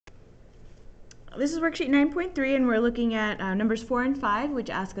This is worksheet 9.3, and we're looking at numbers 4 and 5, which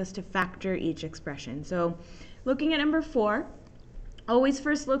ask us to factor each expression. So looking at number 4, always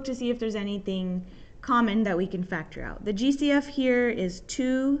first look to see if there's anything common that we can factor out. The GCF here is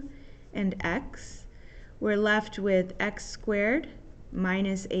 2 and x. We're left with x squared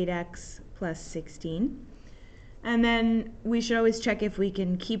minus 8x plus 16. And then we should always check if we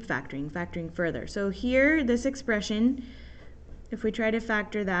can keep factoring further. So here, this expression, if we try to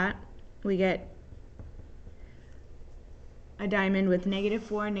factor that, we get a diamond with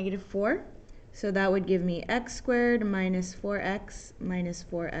 -4 and -4. So that would give me x squared minus 4x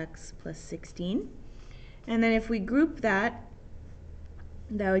plus 16. And then if we group that,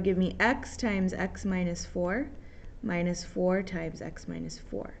 that would give me x times x minus 4 times x minus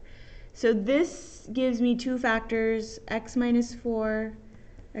 4. So this gives me two factors, x minus 4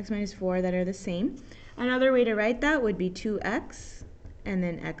 that are the same. Another way to write that would be 2x and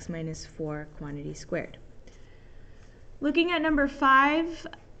then x minus 4 quantity squared. Looking at number 5,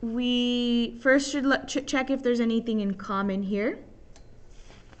 we first should check if there's anything in common here.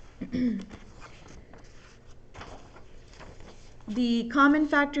 The common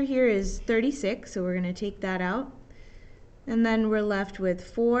factor here is 36, so we're going to take that out. And then we're left with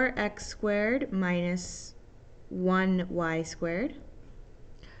 4x squared minus 1y squared.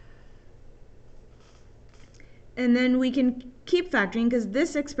 And then we can keep factoring because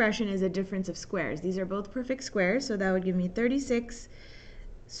this expression is a difference of squares. These are both perfect squares, so that would give me 36.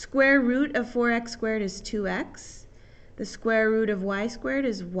 Square root of 4x squared is 2x. The square root of y squared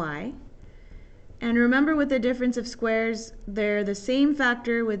is y. And remember, with the difference of squares, they're the same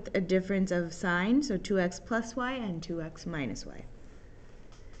factor with a difference of sign, so 2x plus y and 2x minus y.